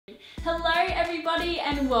Hello everybody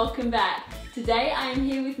and welcome back. Today I am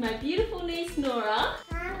here with my beautiful niece Nora.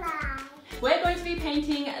 Hello. We're going to be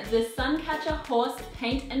painting the Suncatcher horse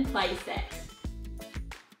paint and play set.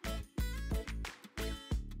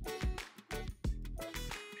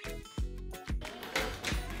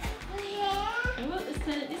 Oh, let's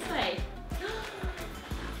turn it this way.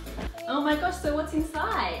 Oh my gosh, so what's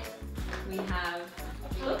inside? We have,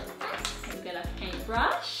 we've got a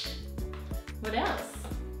paintbrush. What else?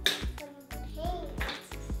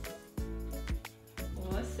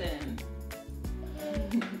 Awesome.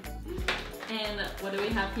 And what do we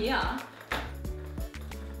have here?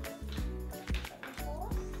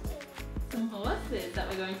 Some horses that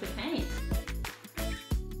we're going to paint.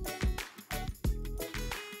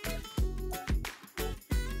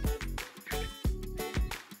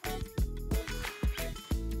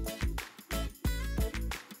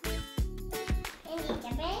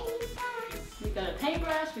 We've got a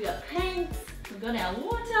paintbrush, we've got paints, we've got our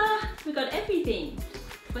water, we've got everything.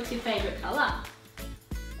 What's your favourite colour?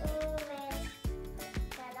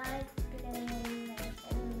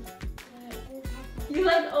 You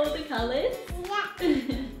like all the colours?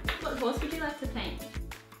 Yeah. What horse would you like to paint?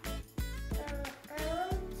 I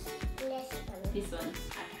want this one. This one.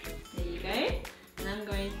 Okay, there you go. And I'm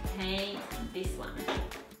going to paint this one.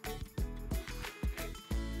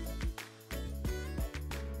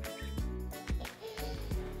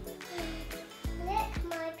 Look,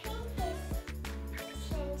 my pink is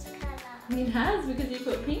changed colour. It has, because you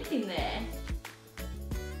put pink in there.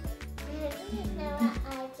 I didn't know what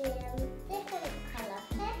I did. Different colour,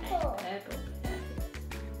 purple. Okay, purple, perfect.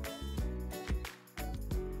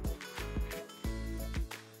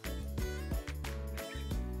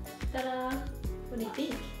 Ta-da! What do you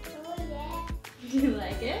think? Oh yeah. Do you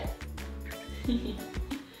like it?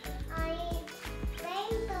 I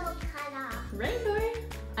rainbow colour. Rainbow!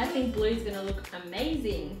 I think blue's gonna look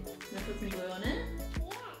amazing. Can I put some blue on it?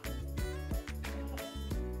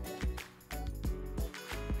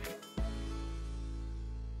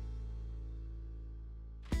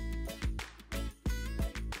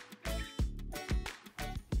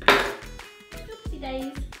 Oopsie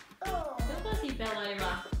days. Oh. Of course you fell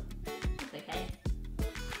over. It's okay.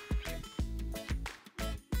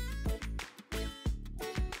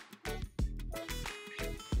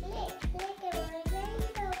 Look at my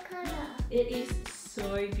rainbow colour. It is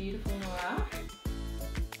so beautiful, Nora.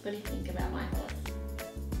 What do you think about my horse?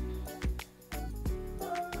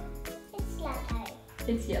 Oh, it's yellow.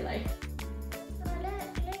 It's yellow. Oh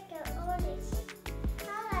look at all these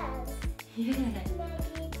colours. Yeah.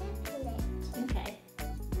 Maybe different. Okay.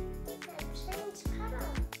 Change colour.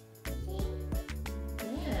 See?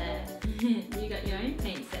 Yeah. You got your own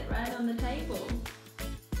paint set right on the table.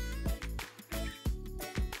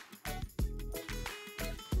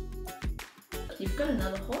 You've got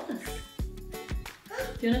another horse.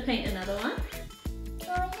 Do you want to paint another one?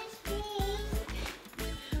 Oh, yes,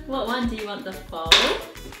 please. What one do you want, the foal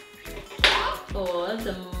or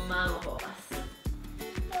the mama horse?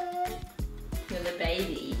 You're the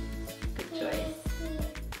baby. Good choice.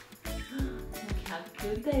 Look how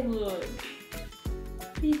good they look.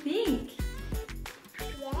 What do you think?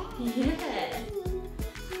 Yeah. Yeah.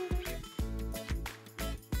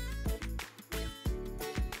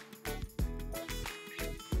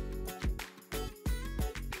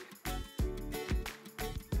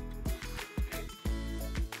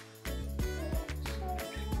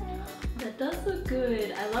 That does look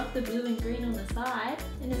good. I love the blue and green on the side,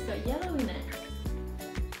 and it's got yellow in it.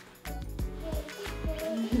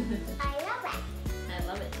 I love it. I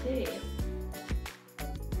love it too.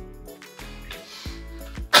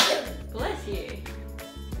 Bless you.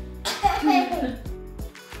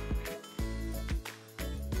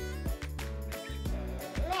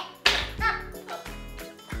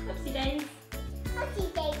 Oopsie days. Oopsie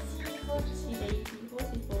daisy, Oopsie daisy.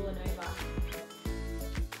 Horse is fallen over.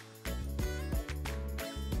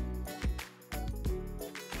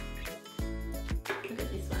 Look at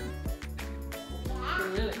this one.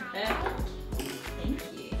 Blue and purple. Thank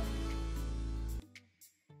you.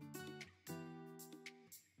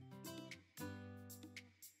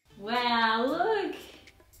 Wow, look!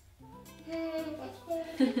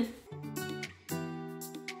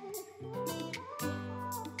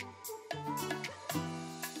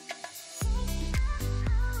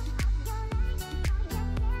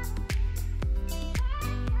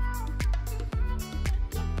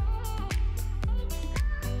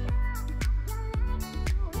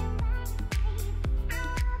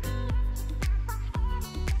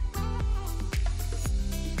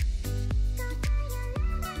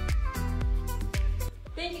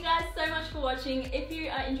 Thank you guys. guys so much for watching. If you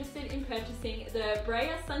are interested in purchasing the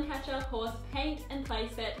Breyer Suncatcher horse paint and play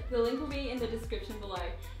set, the link will be in the description below.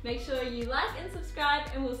 Make sure you like and subscribe,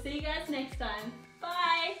 and we'll see you guys next time.